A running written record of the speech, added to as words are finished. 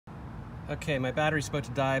Okay, my battery's about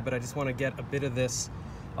to die, but I just want to get a bit of this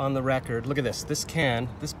on the record. Look at this. This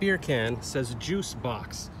beer can says juice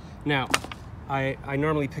box. Now, I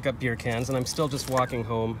normally pick up beer cans, and I'm still just walking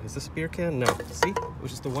home. Is this a beer can? No. See? It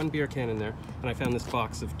was just the one beer can in there, and I found this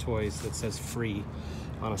box of toys that says free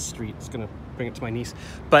on a street. It's gonna bring it to my niece.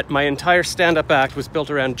 But my entire stand-up act was built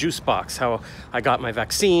around juice box, how I got my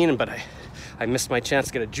vaccine, but I missed my chance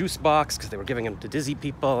to get a juice box because they were giving them to dizzy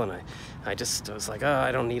people, and I was like, oh,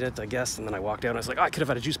 I don't need it, I guess. And then I walked out and I was like, oh, I could have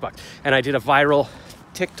had a juice box. And I did a viral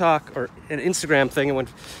TikTok or an Instagram thing. It went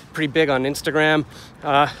pretty big on Instagram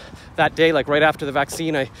that day, like right after the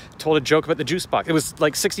vaccine. I told a joke about the juice box. It was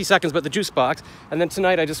like 60 seconds about the juice box. And then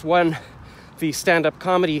tonight I just won the stand-up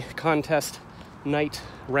comedy contest night,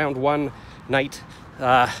 round one night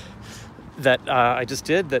that I just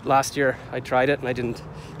did. That last year I tried it and I didn't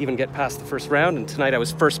even get past the first round, and tonight I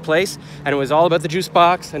was first place, and it was all about the juice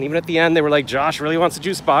box. And even at the end they were like, Josh really wants a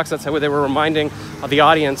juice box. That's how they were reminding the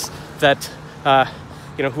audience that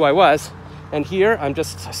you know who I was. And here I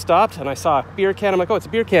stopped and I saw a beer can. I'm like, oh, it's a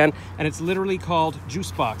beer can, and it's literally called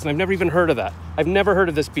Juice Box, and I've never even heard of that. I've never heard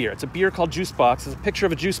of this beer. It's a beer called Juice Box. It's a picture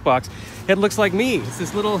of a juice box. It looks like me. It's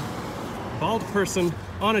this little bald person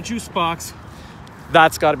on a juice box.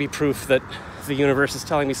 That's got to be proof that the universe is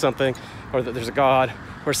telling me something, or that there's a God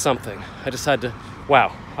or something. I just had to,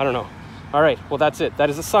 wow, I don't know. All right, well, that's it.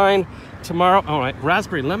 That is a sign. Tomorrow, all right,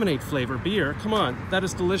 raspberry lemonade flavor beer. Come on, that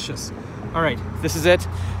is delicious. All right, this is it.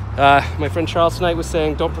 My friend Charles tonight was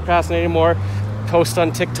saying, don't procrastinate anymore. Post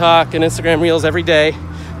on TikTok and Instagram Reels every day.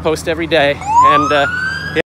 Post every day. And